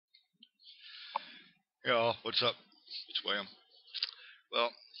Yo, what's up? It's William. Well,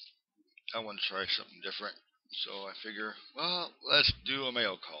 I want to try something different, so I figure, well, let's do a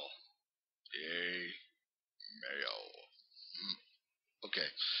mail call. Yay, mail. Okay,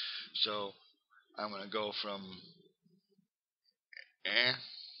 so I'm gonna go from eh,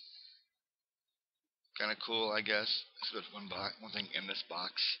 kind of cool, I guess. There's one thing in this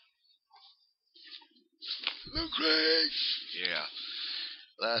box. Loot crates. Yeah,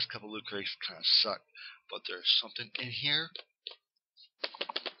 last couple loot crates kind of sucked, but there's something in here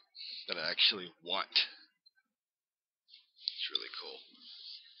that I actually want. It's really cool.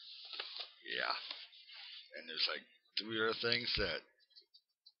 Yeah, and there's like three other things that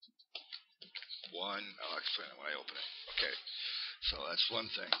I'll explain it when I open it. Okay, so that's one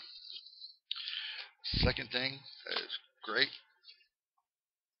thing. Second thing that is great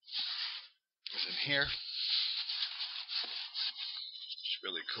is in here. It's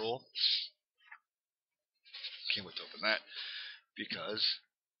really cool. Can't wait to open that because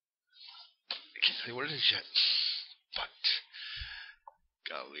I can't tell you what it is yet. But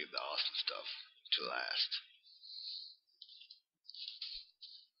gotta leave the awesome stuff to last.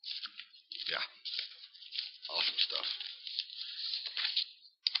 Yeah, awesome stuff.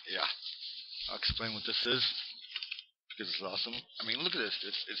 Yeah, I'll explain what this is because it's awesome. I mean, look at this.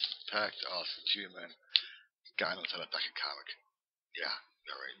 It's packed awesome too, man. Guy knows how to pack a comic. Yeah,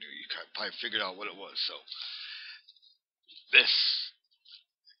 alright, knew you probably figured out what it was. So this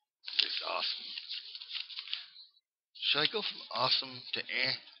is awesome. Should I go from awesome to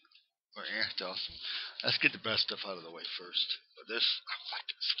or to awesome? Let's get the best stuff out of the way first. But this, I like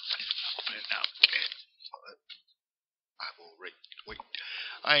this. Open it now. I will wait.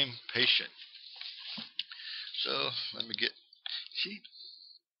 I'm patient. So let me get see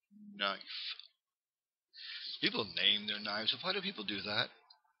knife. People name their knives. Why do people do that?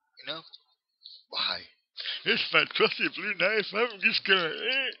 You know why? It's my trusty blue knife. I'm just gonna.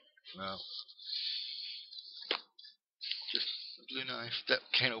 No, just a blue knife that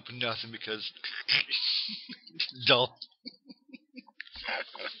can't open nothing because it's dull.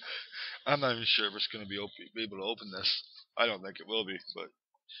 I'm not even sure if it's going to be able to open this. I don't think it will be, but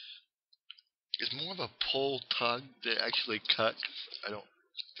it's more of a pull tug that actually cut. I don't.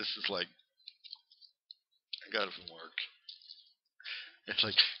 This is like I got it from work. It's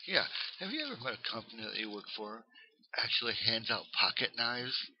like, yeah. Have you ever met a company that you work for actually hands out pocket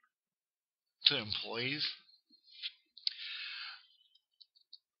knives to employees?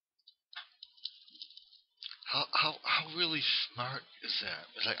 How really smart is that?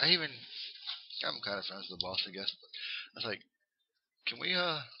 It's like I'm kind of friends with the boss, I guess. But I was like, can we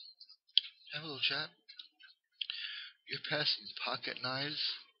have a little chat? You're passing pocket knives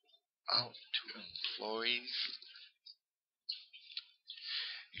out to employees.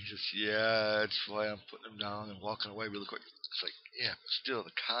 He says, yeah, that's why I'm putting them down and walking away really quick. It's like, yeah, but still,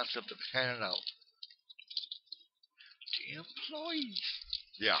 the concept of handing out to employees.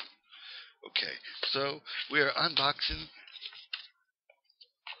 Yeah, okay. So, we are unboxing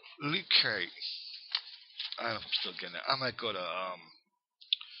Loot Crate. I'm still getting it. I might go to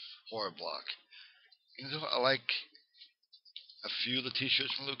Horror Block. You know, I like a few of the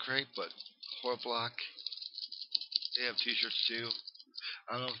t-shirts from Loot Crate, but Horror Block, they have t-shirts too.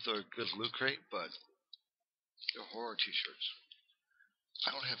 I don't know if they're good Loot Crate, but they're horror t-shirts.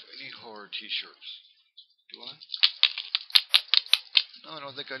 I don't have any horror t-shirts. Do I? No, I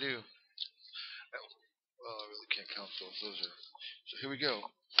don't think I do. Oh, well, I really can't count those. Those are. So here we go.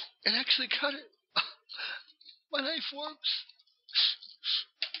 It actually cut it. My knife works.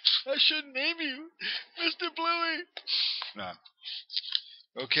 I should name you Mr. Bluey. Nah.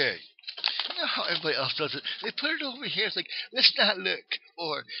 Okay. You know how everybody else does it? They put it over here. It's like, let's not look.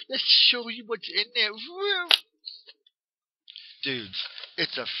 Or, let's show you what's in there. Dudes,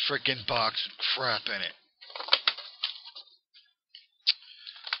 it's a freaking box with crap in it.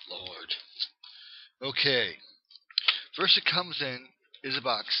 Lord. Okay. First it comes in is a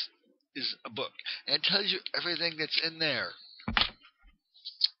box, is a book. And it tells you everything that's in there.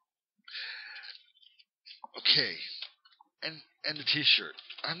 Okay. And the t-shirt.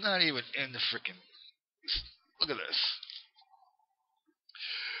 I'm not even in the freaking. Look at this.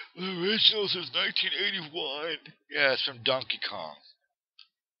 The original since 1981. Yeah, it's from Donkey Kong.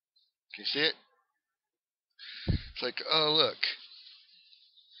 Can you see it? It's like, oh look.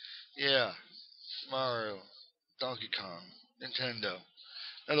 Yeah. Mario. Donkey Kong. Nintendo.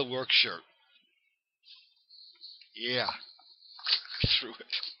 Another work shirt. Yeah. Through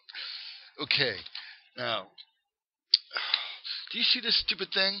it. Okay. Now, do you see this stupid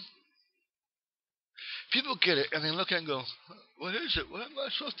thing? People get it and they look at it and go, what is it? What am I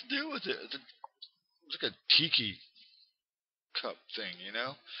supposed to do with it? It's like a tiki cup thing, you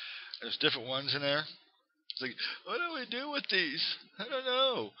know? There's different ones in there. It's like, what do we do with these? I don't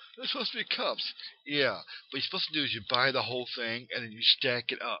know. They're supposed to be cups. Yeah, what you're supposed to do is you buy the whole thing and then you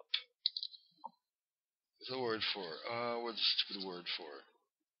stack it up. What's the word for it? What's the stupid word for it?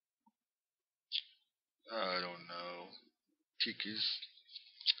 I don't know. Tikis.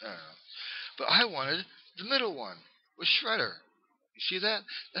 I don't know. But I wanted the middle one with Shredder. You see that?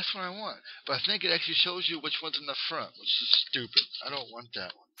 That's what I want. But I think it actually shows you which one's in the front, which is stupid. I don't want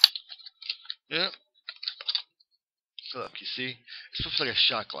that one. Yep. Look, you see? It's supposed to be like a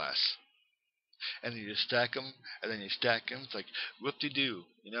shot glass. And then you just stack them, and then you stack them. It's like whoop-de-doo,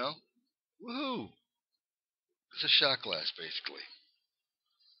 you know? Woohoo! It's a shot glass, basically.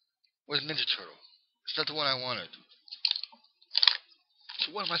 Where's Ninja Turtle? It's not the one I wanted.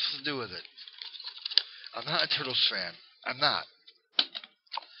 So what am I supposed to do with it? I'm not a Turtles fan. I'm not.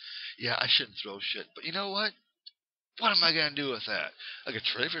 Yeah, I shouldn't throw shit. But you know what? What am I going to do with that? I could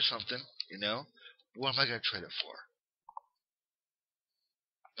trade it for something, you know? What am I going to trade it for?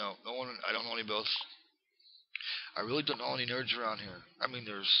 No, no one. I don't know any bills. I really don't know any nerds around here. I mean,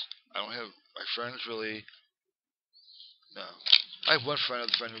 I don't have my friends really. No, I have one friend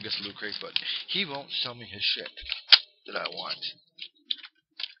who gets Loot Crate, but he won't sell me his shit that I want.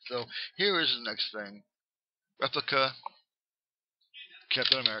 So here is the next thing: replica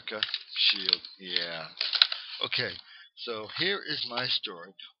Captain America shield. Yeah. Okay. So here is my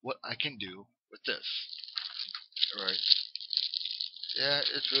story. What I can do with this. All right. Yeah,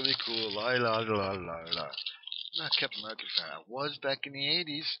 it's really cool. La la la la la. I'm not a Captain America fan. I was back in the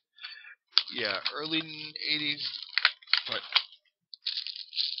 80s. Yeah, early 80s. But,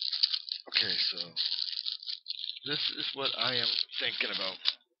 okay, so this is what I am thinking about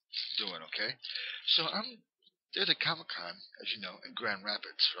doing, okay? So there's a Comic-Con, as you know, in Grand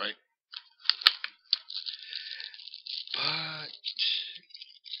Rapids, right? But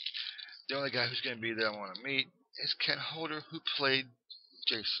the only guy who's going to be there I want to meet is Ken Holder, who played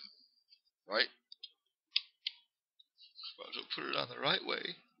Jason, right? Well, to put it on the right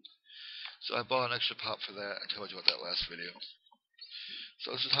way. So I bought an extra pop for that. I told you about that last video.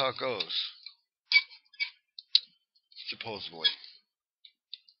 So this is how it goes. Supposedly.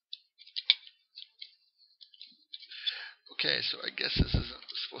 Okay, so I guess this isn't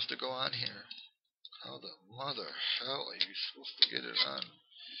supposed to go on here. How the mother hell are you supposed to get it on?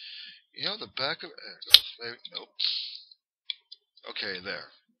 You know the back of it. Nope. Okay,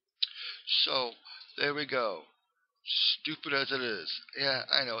 there. So, there we go. Stupid as it is. Yeah,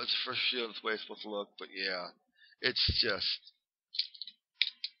 I know, it's the first shield, it's the way it's supposed to look, but yeah. It's just...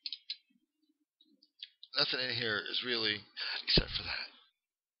 nothing in here is really... except for that.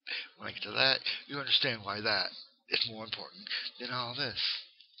 When I get to that, you understand why that is more important than all this.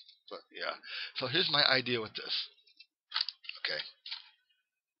 But, yeah. So here's my idea with this. Okay.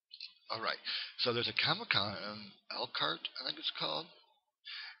 Alright. So there's a Comic-Con in Elkhart, I think it's called.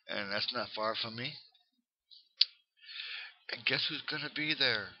 And that's not far from me. And guess who's going to be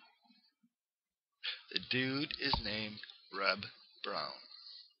there? The dude is named Reb Brown.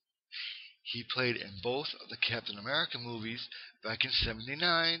 He played in both of the Captain America movies back in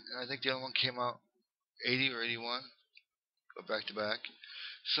 '79, and I think the other one came out 80 or 81. Go back to back.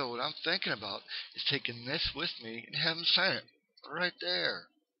 So what I'm thinking about is taking this with me and having him sign it right there.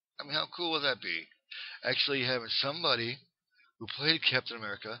 I mean, how cool would that be? Actually having somebody who played Captain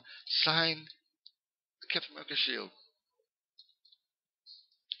America sign the Captain America shield.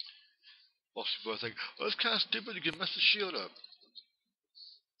 Most people think, well, it's kind of stupid, you can mess the shield up.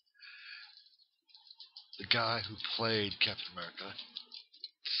 The guy who played Captain America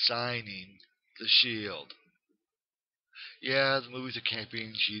signing the shield. Yeah, the movies are campy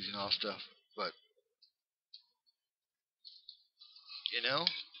and cheesy and all stuff, but you know,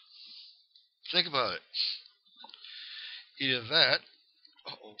 think about it. Either that,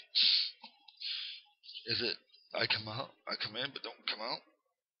 is it I come in but don't come out?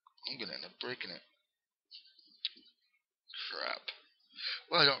 I'm gonna end up breaking it. Crap.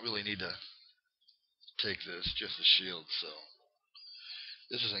 Well, I don't really need to take this, just the shield, so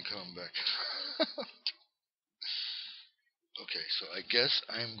this isn't coming back. Okay, so I guess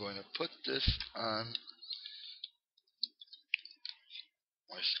I'm going to put this on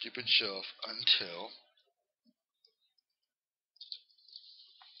my stupid shelf until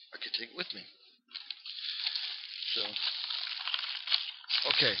I can take it with me. So,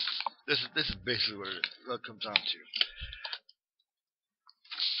 okay, this is basically what it comes down to.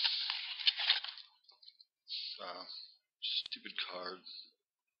 Stupid card.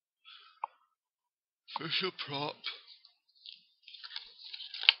 Official prop.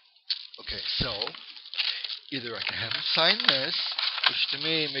 Okay, so either I can have him sign this, which to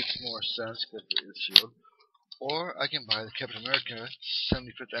me makes more sense because it is Shield, or I can buy the Captain America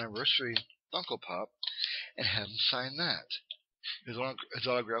 75th anniversary Funko Pop and have him sign that. His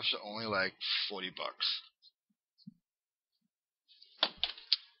autographs are only like $40.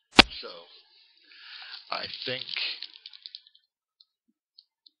 So I think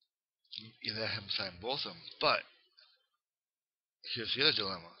you let him sign both of them. But here's the other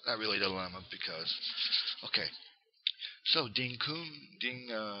dilemma. Not really a dilemma because, okay, so Dean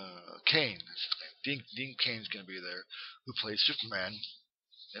Cain, Dean Cain's going to be there, who plays Superman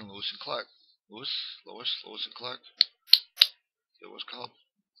in Lois and Clark. Lois and Clark? Is that what it's called?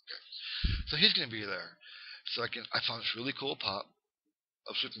 Okay. So he's going to be there. So I found this really cool pop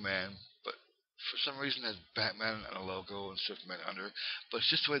of Superman, but for some reason it has Batman and a logo and Superman under. But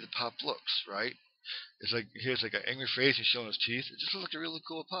it's just the way the pop looks, right? It's like here's like an angry face and showing his teeth. It just looks like a really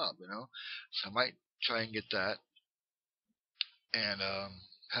cool pop, you know. So I might try and get that and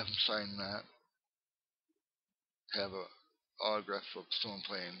have him sign that. Have a autograph of someone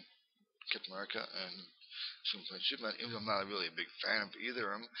playing Captain America and someone playing Superman. Even though I'm not really a big fan of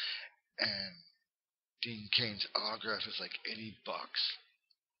either of them. And Dean Cain's autograph is like $80.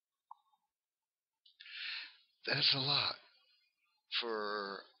 That's a lot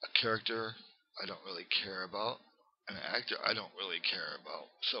for a character I don't really care about, an actor I don't really care about.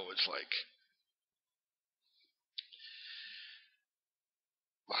 So it's like,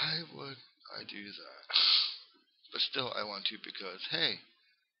 why would I do that? But still, I want to because, hey,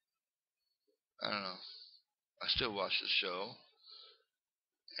 I don't know. I still watch the show,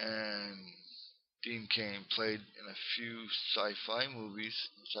 and Dean Cain played in a few sci-fi movies,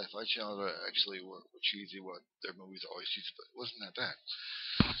 sci-fi channel that actually were cheesy. What their movies are always cheesy, but it wasn't that bad.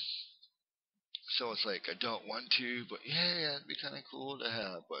 So it's like I don't want to, but yeah, it'd be kind of cool to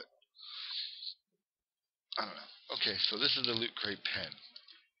have. But I don't know. Okay, so this is the Loot Crate pen.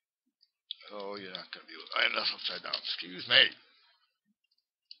 Oh, you're not gonna be able. That's upside down. Excuse me.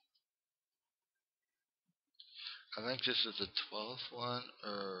 I think this is the 12th one,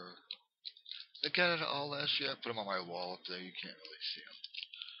 or I got it all last year. I put them on my wall up there. You can't really see them.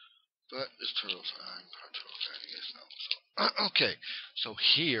 But this turtle's I'm not a turtle fan, you guys know. So, okay, so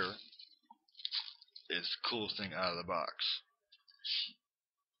here is the coolest thing out of the box.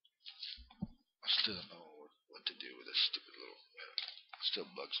 I still don't know what to do with this stupid little. It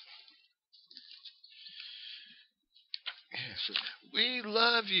still bugs me. Yeah, so, we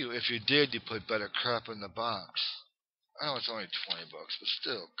love you. If you did, you put better crap in the box. I know it's only $20, but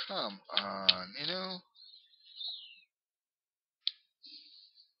still, come on, you know.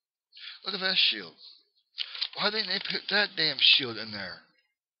 Look at that shield. Why didn't they put that damn shield in there?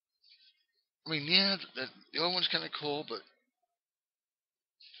 I mean, yeah, the other one's kind of cool, but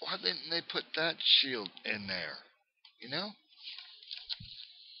why didn't they put that shield in there? You know?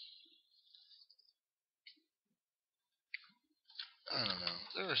 I don't know.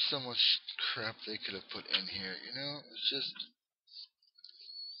 There was so much crap they could have put in here, you know? It's just.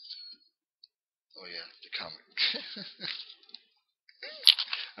 Oh, yeah, the comic.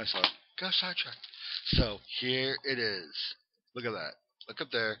 I'm sorry. Got sidetracked. So, here it is. Look at that. Look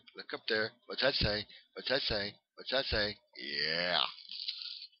up there. Look up there. What's that say? What's that say? What's that say? Yeah.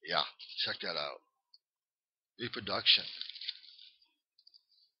 Yeah. Check that out. Reproduction.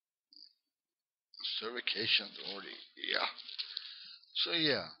 Certification Authority. Yeah. So,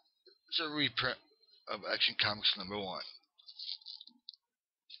 yeah. It's a reprint of Action Comics #1.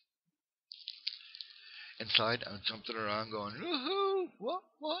 Inside, I'm jumping around going, woohoo! What?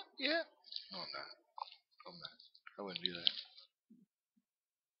 Yeah. No, I'm not. I'm not. I wouldn't do that.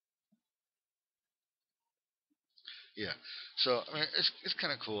 Yeah. So, I mean, it's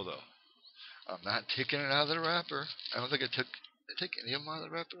kind of cool, though. I'm not taking it out of the wrapper. I don't think I take any of them out of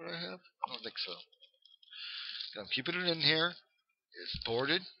the wrapper that I have. I don't think so. I'm keeping it in here. It's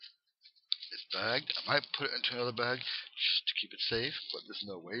boarded. It's bagged. I might put it into another bag just to keep it safe, but there's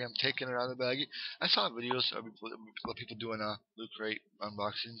no way I'm taking it out of the bag. I saw videos of people doing Loot Crate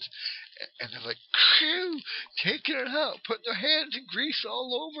unboxings, and they're like, "Phew, taking it out, putting their hands in grease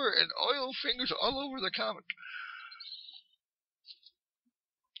all over and oil fingers all over the comic."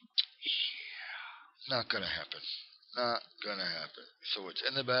 Not gonna happen. Not gonna happen. So it's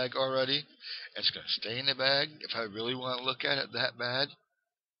in the bag already. It's gonna stay in the bag. If I really want to look at it that bad,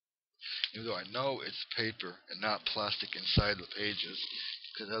 even though I know it's paper and not plastic inside the pages,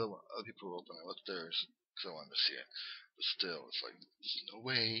 because other people will open it with theirs because I wanted to see it. But still, it's like there's no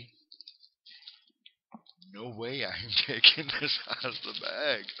way I'm taking this out of the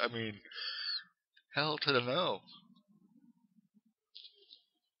bag. I mean, hell to the no.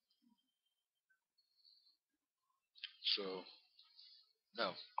 So,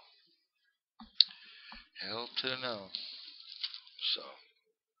 no. Hell to the no. So,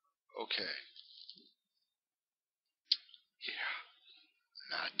 okay. Yeah,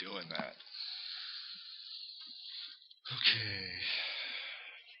 not doing that. Okay.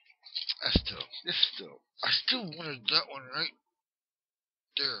 I still wanted that one right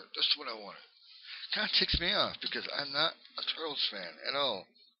there. That's what I wanted. Kind of ticks me off because I'm not a Turtles fan at all.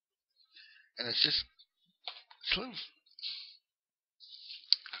 And it's just, it's a little,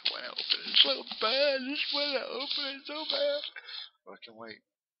 I want to open it so bad. I just want to open it so bad. Oh, I can wait.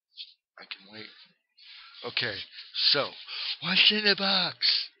 I can wait. Okay, so, what's in the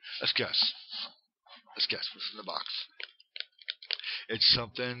box? Let's guess. Let's guess what's in the box. It's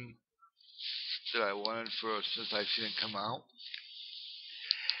something that I wanted for since I've seen it come out.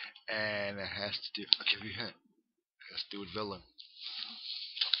 And it has to do, I'll give you a hint. It has to do with villain.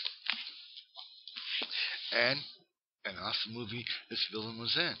 And an awesome movie this villain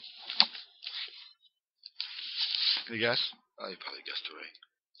was in. Can you guess? Oh, you probably guessed it right.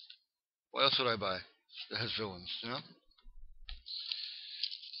 What else would I buy that has villains, you know?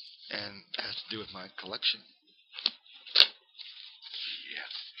 And it has to do with my collection. Yeah.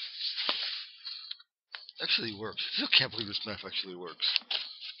 Actually works. I still can't believe this knife actually works.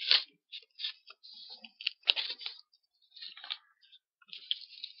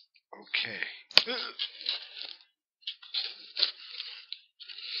 Okay.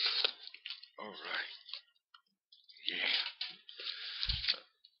 Alright. Yeah.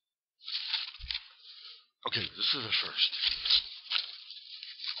 Okay, this is the first.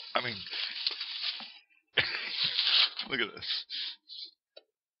 I mean, look at this.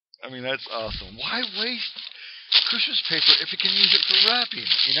 I mean, that's awesome. Why waste Christmas paper if you can use it for wrapping?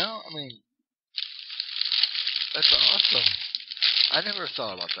 You know? I mean, that's awesome. I never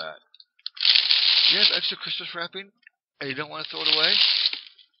thought about that. You have extra Christmas wrapping and you don't want to throw it away?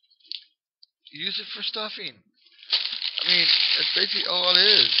 Use it for stuffing. I mean, that's basically all it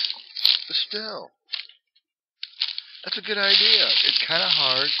is. But still, that's a good idea. It's kind of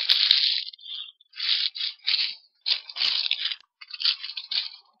hard.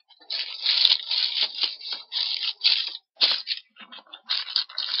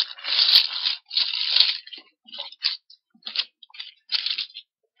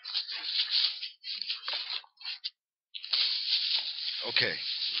 Okay.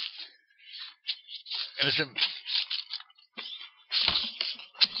 And it's in...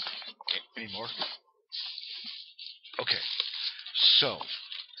 Any more? Okay. So,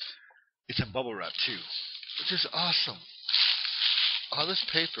 it's in bubble wrap too, which is awesome. All this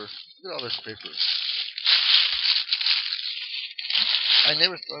paper. Look at all this paper. I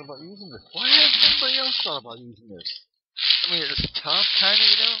never thought about using this. Why has nobody else thought about using this? I mean, it's tough, kind of,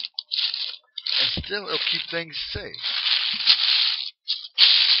 you know? And still, it'll keep things safe.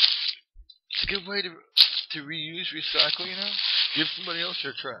 It's a good way to reuse, recycle, you know? Give somebody else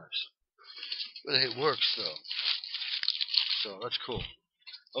your trash. But it works, though. So, that's cool.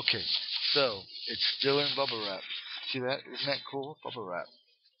 Okay, so, it's still in bubble wrap. See that? Isn't that cool? Bubble wrap.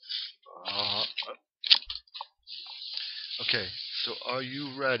 Okay, so are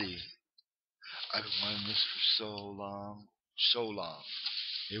you ready? I've been wanting this for so long. So long.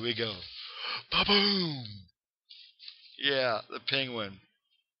 Here we go. Ba-boom! Yeah, the Penguin.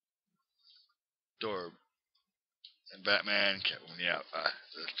 Dorb. And Batman, Catwoman. Yeah,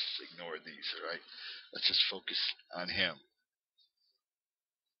 let's ignore these, alright? Let's just focus on him.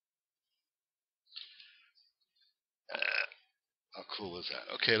 How cool is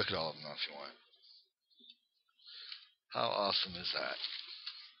that? Okay, look at all of them now if you want. How awesome is that?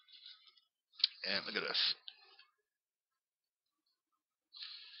 And look at this.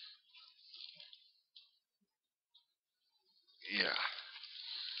 Yeah.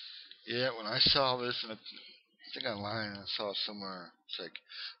 Yeah, when I saw this, and I think online, I saw it somewhere, it's like,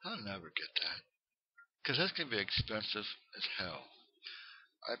 I'll never get that. Because that's going to be expensive as hell.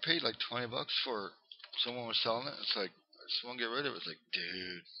 I paid like $20 for someone was selling it. It's like, I just want to get rid of it. It's like,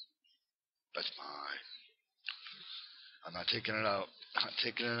 dude, that's mine. I'm not taking it out. Not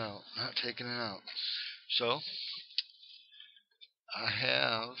taking it out. Not taking it out. So, I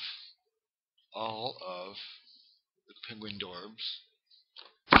have all of the Penguin Dorbs,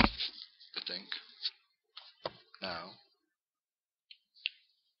 I think, now.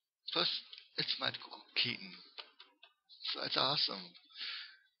 Plus, it's Michael Keaton. So that's awesome.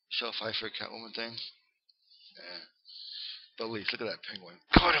 Michelle Pfeiffer Catwoman thing. Yeah. But at least, look at that penguin.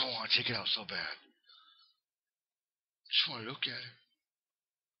 God, I want to take it out so bad. Just want to look at it.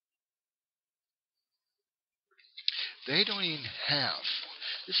 They don't even have.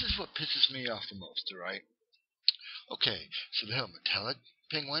 This is what pisses me off the most, alright? Okay, so they have a metallic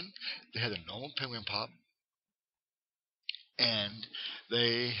penguin, they have a normal penguin pop, and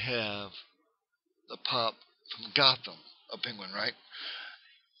they have the pop from Gotham, a penguin, right?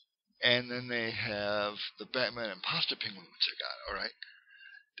 And then they have the Batman Imposter Penguin, which I got, alright?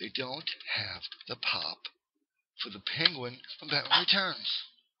 They don't have the pop for the penguin from Batman Returns.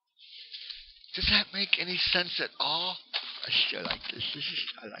 Does that make any sense at all? I like this.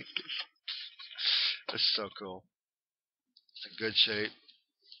 I like this. That's so cool. It's in good shape.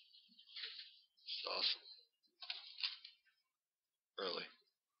 It's awesome. Really.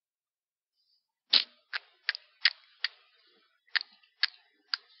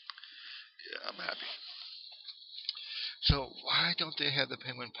 Yeah, I'm happy. So why don't they have the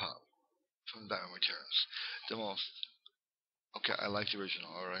penguin pop from Batman Returns? The most. Okay, I like the original.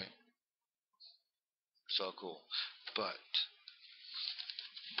 All right. So cool. But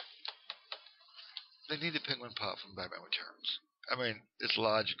they need the penguin pop from Batman Returns. I mean, it's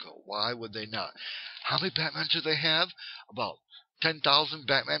logical. Why would they not? How many Batmans do they have? About 10,000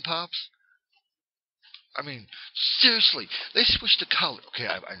 Batman pops? I mean, seriously, they switched the color. Okay,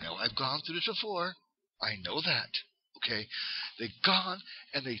 I know I've gone through this before. I know that. Okay, they've gone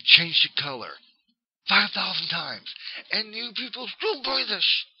and they changed the color 5,000 times, and you people still buy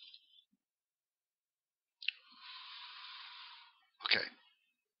this. Okay,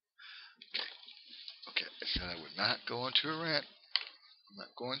 okay. I said I would not go into a rant. I'm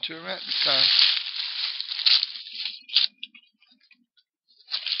not going to a rant this time.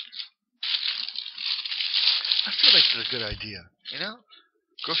 I feel like it's a good idea. You know,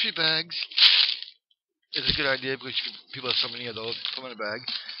 grocery bags is a good idea because people have so many of those. Put them in a bag,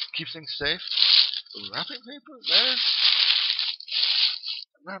 keeps things safe. Wrapping paper, that is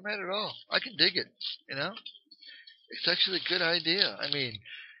not bad at all. I can dig it. You know, it's actually a good idea. I mean,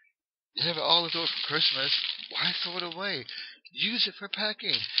 you have all of those for Christmas. Why throw it away? Use it for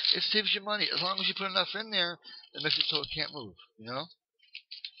packing. It saves you money as long as you put enough in there that makes it so it can't move. You know,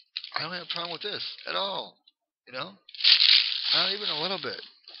 I don't have a problem with this at all. You know, not even a little bit.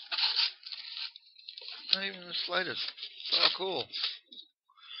 Not even the slightest. It's all cool.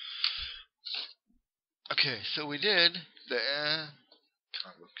 Okay, so we did the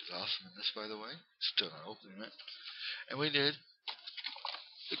comic book is awesome in this, by the way. Still not opening it. And we did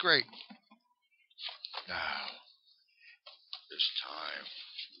the great. Now it's time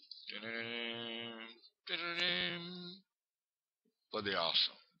for the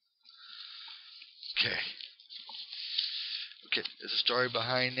awesome. Okay. Okay, there's a story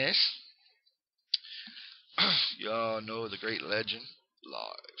behind this. Y'all know the great legend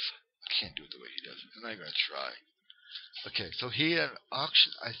live. I can't do it the way he does it. I'm not gonna try. Okay, so he had an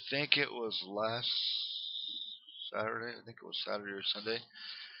auction. I think it was last Saturday. I think it was Saturday or Sunday.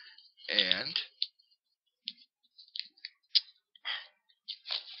 And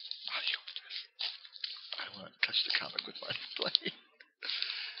how do you open this? I don't want to touch the comic with my blade.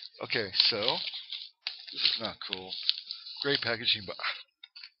 Okay, so this is not cool. Great packaging, but I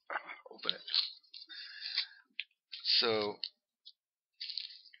don't want to open it. So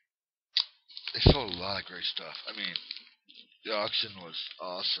they sold a lot of great stuff. I mean, the auction was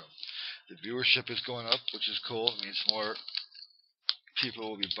awesome. The viewership is going up, which is cool. It means more people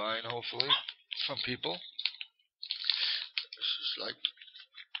will be buying, hopefully, from people. This is like,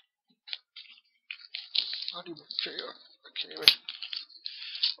 not even fair. I can't even.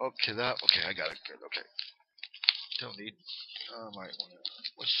 Okay, okay, I got it. Good. Okay, don't need. I might want to.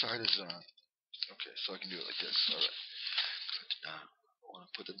 Which side is it on? Okay, so I can do it like this. All right. I want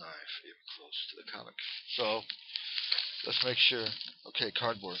to put the knife even close to the comic. So let's make sure. Okay,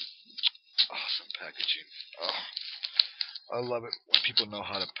 cardboard. Awesome packaging. Oh, I love it when people know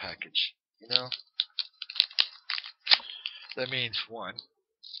how to package. You know, that means one,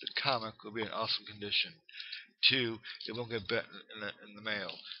 the comic will be in awesome condition. Two, it won't get bent in the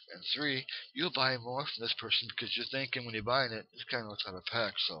mail. And three, you'll buy more from this person because you're thinking when you're buying it, this guy knows how to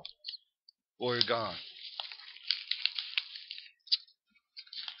pack. So, or you're gone.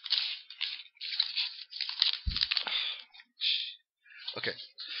 Okay,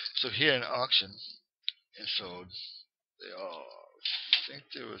 so here in auction, and so they all. I think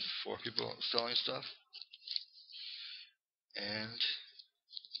there was 4 people selling stuff, and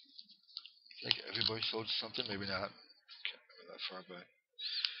I think everybody sold something. Maybe not. Can't remember that far back.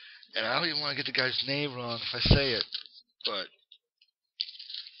 And I don't even want to get the guy's name wrong if I say it, but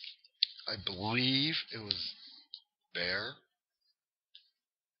I believe it was Bear.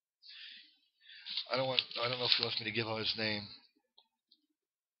 I don't know if he wants me to give out his name.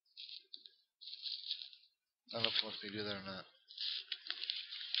 I don't know if he wants me to do that or not.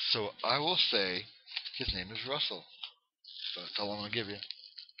 So I will say His name is Russell. So that's all I'm gonna give you.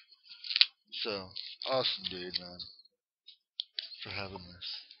 So awesome, dude, man, for having this.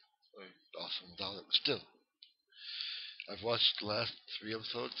 Awesome without it, but still, I've watched the last 3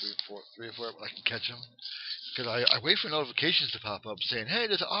 episodes, three or four. I can catch them because I wait for notifications to pop up saying, "Hey,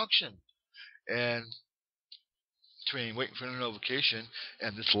 there's an auction," and between waiting for the notification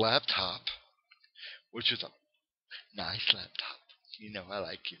and this laptop, which is a nice laptop, I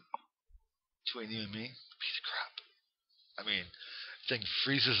like you. Between you and me, piece of crap. I mean, thing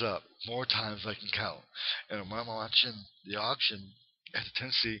freezes up more times than I can count, and when I'm watching the auction, it has a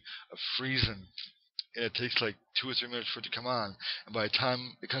tendency of freezing. And it takes like 2 or 3 minutes for it to come on, and by the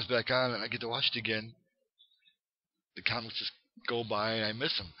time it comes back on and I get to watch it again, the comics just go by and I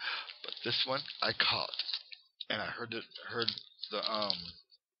miss them. But this one I caught, and I heard the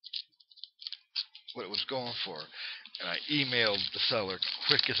what it was going for, and I emailed the seller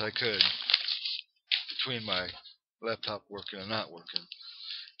quick as I could between my laptop working and not working,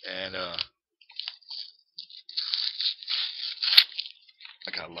 and I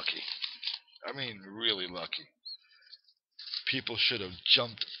got lucky. I mean, really lucky. People should have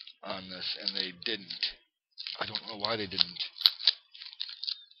jumped on this, and they didn't. I don't know why they didn't.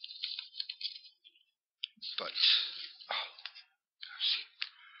 But,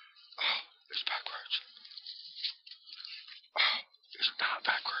 it's backwards. It's not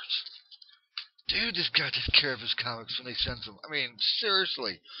backwards. Dude, this guy takes care of his comics when they send them. I mean,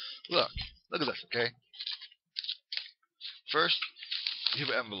 seriously. Look at this, okay? First, you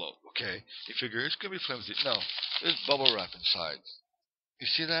have an envelope, okay? You figure it's going to be flimsy. No, there's bubble wrap inside. You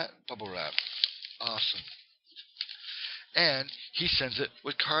see that? Bubble wrap. Awesome. And he sends it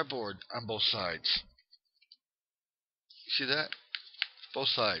with cardboard on both sides. You see that? Both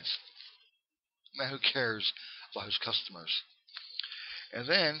sides. Man, who cares about his customers? And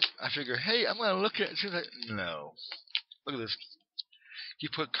then I figure, hey, I'm going to look at it. Like, no. Look at this. He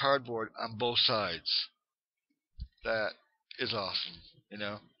put cardboard on both sides. That is awesome.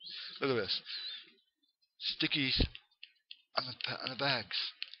 Look at this. Stickies on the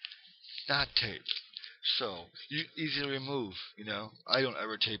bags. Not tape. So, easy to remove. I don't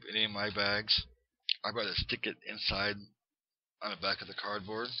ever tape any of my bags. I'd rather stick it inside on the back of the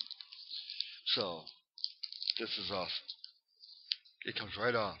cardboard. So, this is awesome. It comes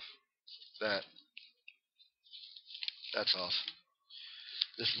right off. That's awesome.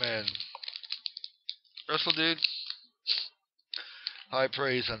 This man, Russell, dude, high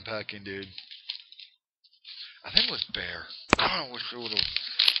praise on packing, dude. I think it was Bear. I don't know which one.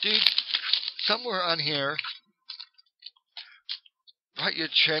 Dude, somewhere on here, write your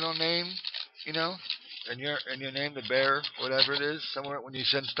channel name, and your name, the Bear, whatever it is, somewhere when you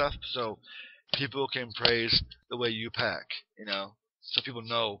send stuff, so people can praise the way you pack, so people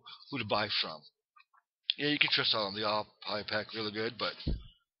know who to buy from. Yeah, you can trust all of them. They all probably pack really good, but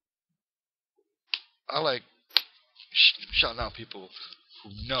I like shouting out people who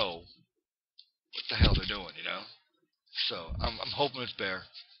know what the hell they're doing, So I'm hoping it's Bear.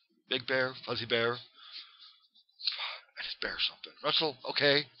 Big Bear, Fuzzy Bear. It's Bear something. Russell,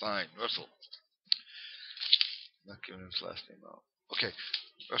 okay, fine. Russell. I'm not giving his last name out. Okay,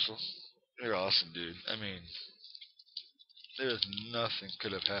 Russell, you're awesome, dude. I mean, there's nothing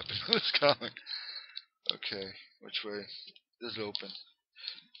could have happened in this comic. Okay, which way? This is open.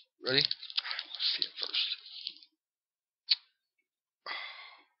 Ready? Let's see it first.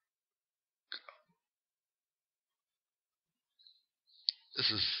 This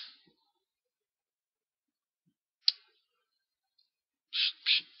is.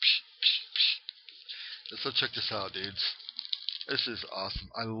 Let's check this out, dudes. This is awesome.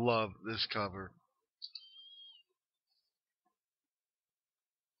 I love this cover.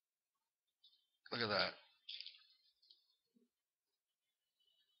 Look at that.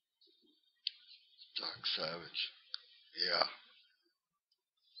 Doc Savage. Yeah.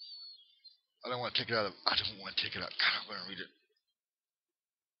 I don't want to take it out. I don't want to take it out. God, I'm going to read it.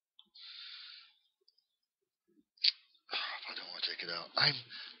 I don't want to take it out.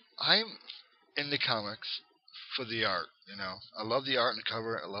 I'm in the comics for the art. I love the art in the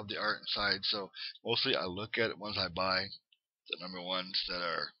cover. I love the art inside. So mostly I look at it ones I buy, the number ones that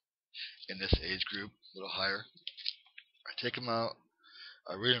are in this age group, a little higher. I take them out.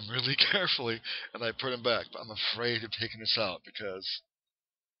 I read them really carefully, and I put them back. But I'm afraid of taking this out because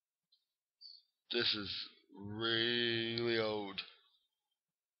this is really old.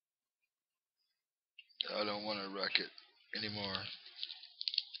 I don't want to wreck it anymore.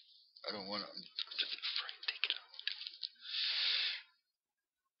 I don't want to. I'm just afraid to take it out.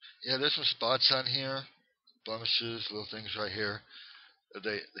 Yeah, there's some spots on here, blemishes, little things right here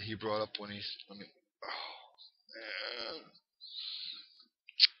that he brought up when he's.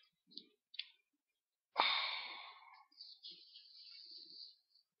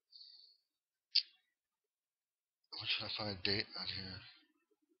 trying to find a date on here.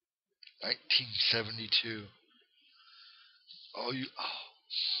 1972.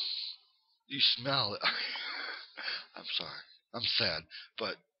 You smell it. I'm sorry. I'm sad,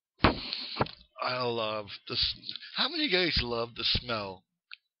 but I love this. How many of you guys love the smell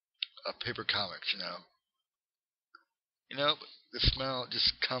of paper comics? The smell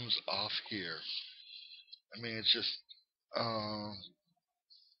just comes off here. I mean, it's just, um,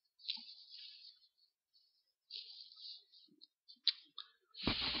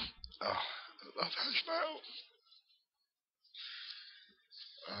 oh, I love that smell.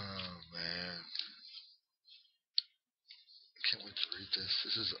 Oh man, can't wait to read this.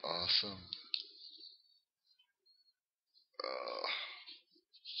 This is awesome. Uh,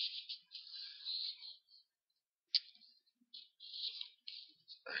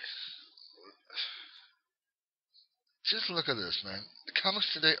 just look at this, man. The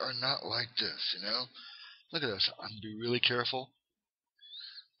comics today are not like this. Look at this. I'm gonna be really careful.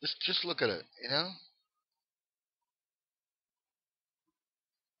 Just look at it.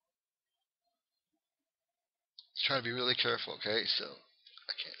 Try to be really careful, okay? So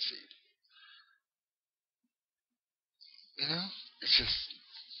I can't see. It's just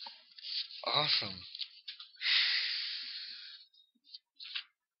awesome.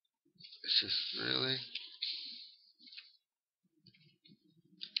 It's just really.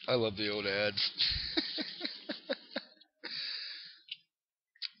 I love the old ads.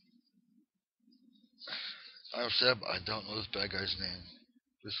 I'm Seb. I don't know this bad guy's name.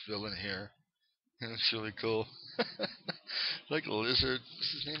 This villain here. It's really cool. Like a lizard.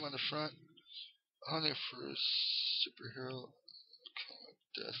 What's his name on the front? On there for a superhero.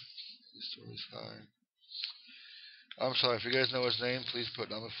 Death. His story's high. I'm sorry. If you guys know his name, please put it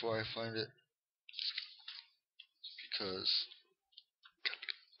down before I find it. Because.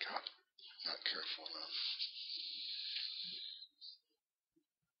 God, not careful enough.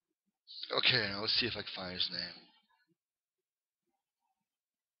 Okay, now let's see if I can find his name.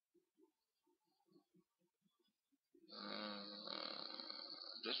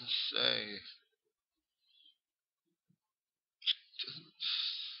 Doesn't say.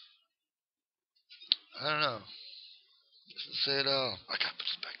 I don't know. Doesn't say at all. I gotta put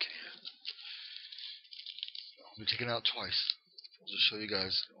this back in here. I'll be taking it out twice. I'll just show you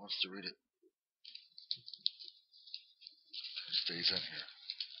guys who wants to read it. It stays in here.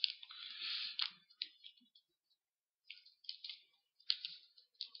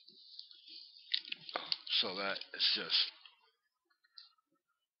 So that's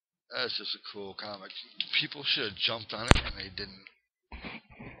just a cool comic. People should have jumped on it and they didn't.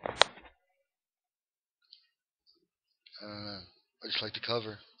 I just like the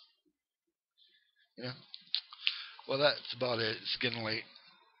cover. Yeah. Well, that's about it. It's getting late.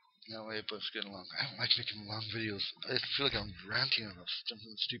 Not late, but it's getting long. I don't like making long videos. I feel like I'm ranting about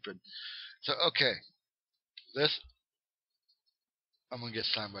something stupid. So, okay. This, I'm going to get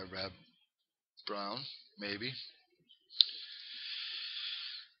signed by Reb Brown, maybe.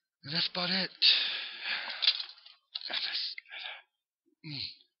 And that's about it.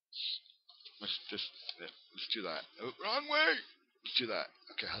 Let's do that. Oh, wrong way. Let's do that.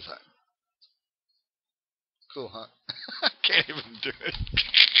 Okay, how's that? Cool, huh? I can't even do it.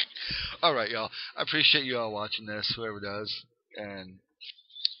 All right, y'all. I appreciate you all watching this, whoever does, and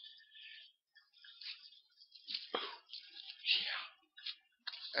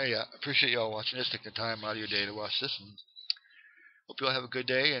hey, I appreciate you all watching this. Take the time out of your day to watch this, and hope you all have a good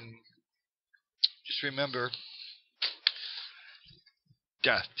day. And just remember,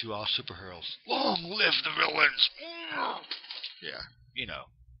 death to all superheroes. Long live the villains. Yeah,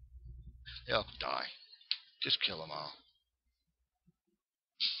 they'll die. Just kill them all.